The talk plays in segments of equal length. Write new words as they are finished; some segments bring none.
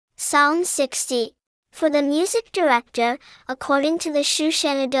Psalm 60. For the music director, according to the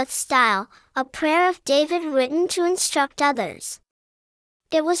Shushanaduth style, a prayer of David written to instruct others.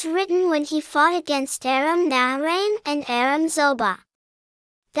 It was written when he fought against Aram Naharaim and Aram Zobah.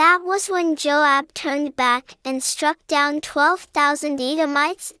 That was when Joab turned back and struck down 12,000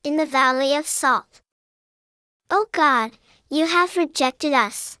 Edomites in the valley of Salt. O God, you have rejected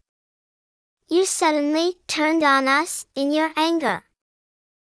us. You suddenly turned on us in your anger.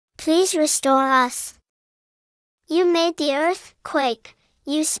 Please restore us. You made the earth quake,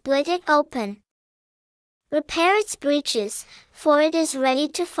 you split it open. Repair its breaches, for it is ready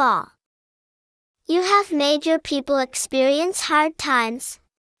to fall. You have made your people experience hard times.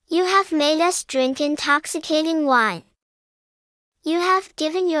 You have made us drink intoxicating wine. You have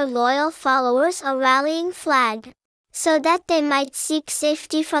given your loyal followers a rallying flag, so that they might seek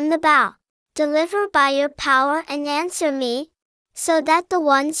safety from the bow. Deliver by your power and answer me, so that the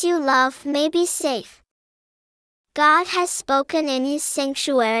ones you love may be safe. God has spoken in his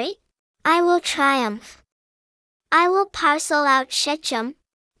sanctuary. I will triumph. I will parcel out Shechem,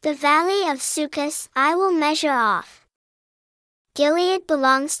 the valley of Succoth I will measure off. Gilead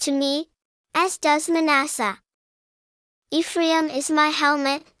belongs to me, as does Manasseh. Ephraim is my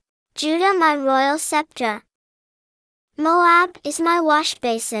helmet, Judah my royal scepter. Moab is my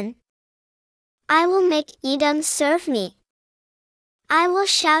washbasin. I will make Edom serve me. I will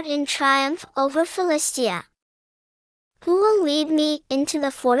shout in triumph over Philistia. Who will lead me into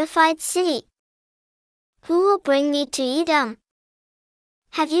the fortified city? Who will bring me to Edom?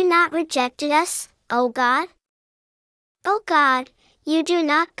 Have you not rejected us, O God? O God, you do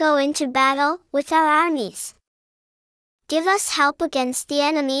not go into battle with our armies. Give us help against the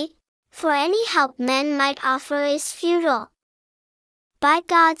enemy, for any help men might offer is futile. By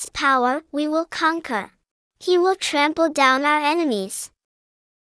God's power we will conquer. He will trample down our enemies.